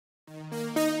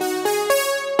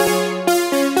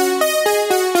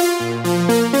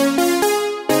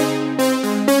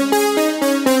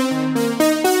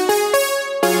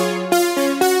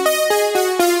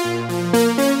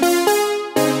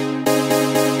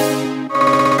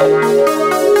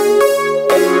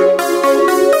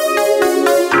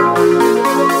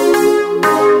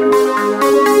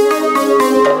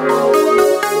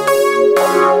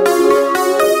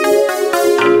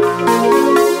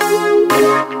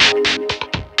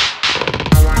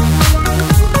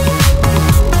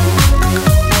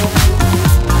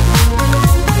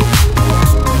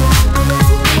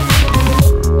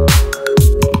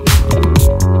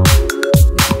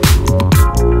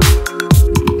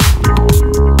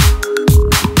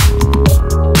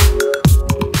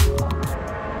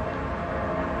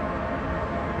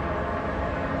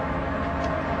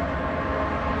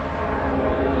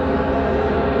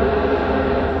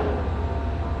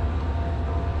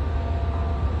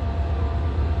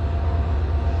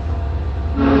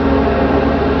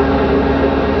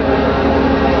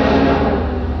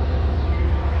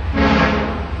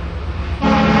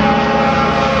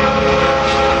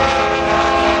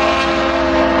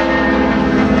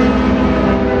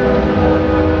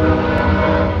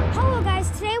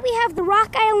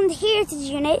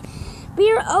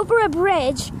over a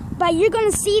bridge, but you're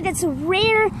going to see that's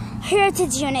rare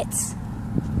heritage units.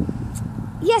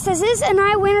 Yes, this is an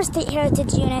Winter State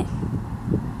Heritage unit.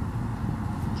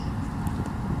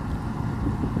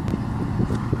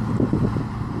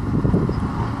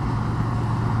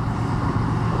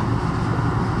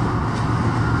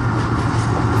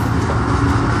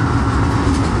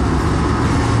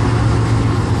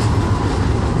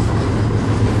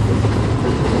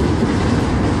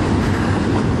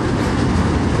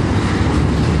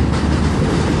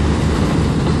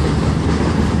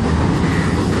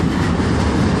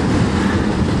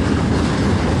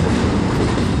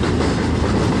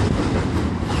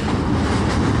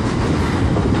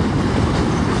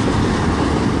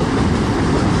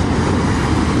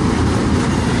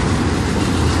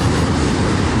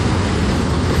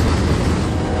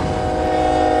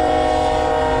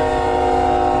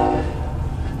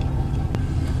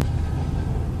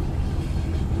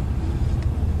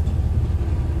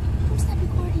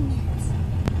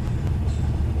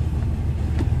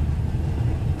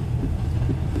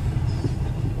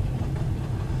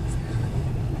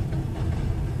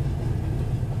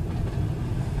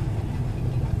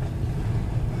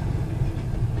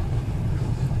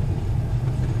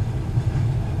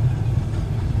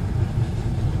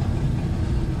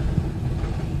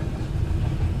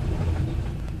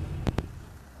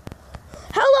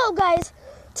 Hello guys,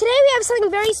 today we have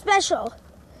something very special.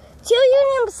 Two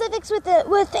Union Pacifics with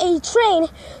a train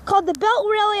called the Belt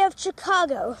Railway of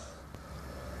Chicago.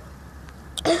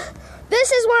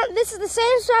 This is the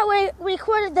same spot where we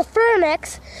recorded the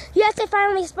Fermix. Yes, I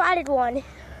finally spotted one.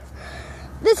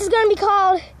 This is going to be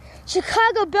called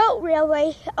Chicago Belt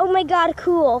Railway. Oh my god,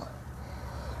 cool.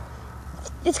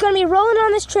 It's going to be rolling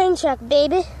on this train track,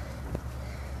 baby.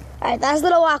 Alright, that's a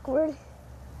little awkward.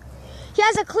 He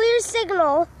has a clear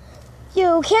signal.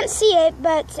 You can't see it,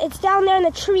 but it's down there in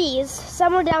the trees,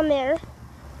 somewhere down there.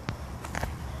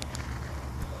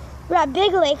 We're at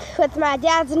Big Lake with my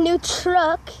dad's new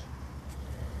truck.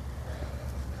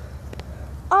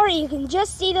 Alright, you can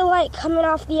just see the light coming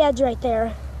off the edge right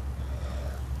there.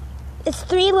 It's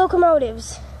 3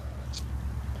 locomotives.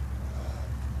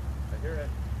 I hear it.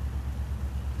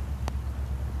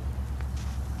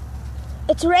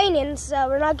 It's raining, so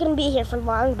we're not going to be here for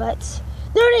long, but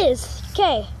there it is.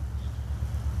 Okay.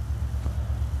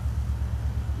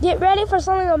 Get ready for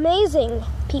something amazing,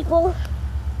 people.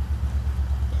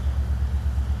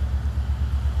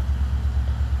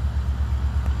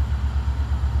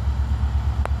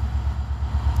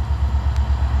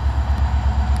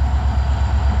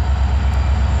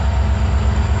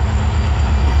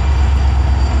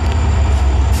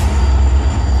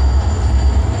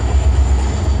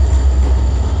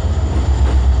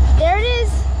 There it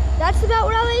is. That's the Belt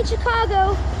Railway in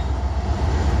Chicago.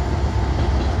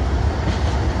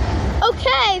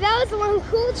 Okay, that was one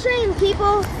cool train,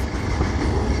 people.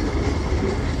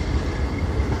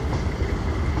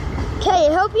 Okay,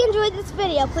 I hope you enjoyed this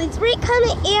video. Please rate,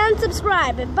 comment, and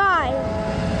subscribe. And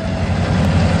bye.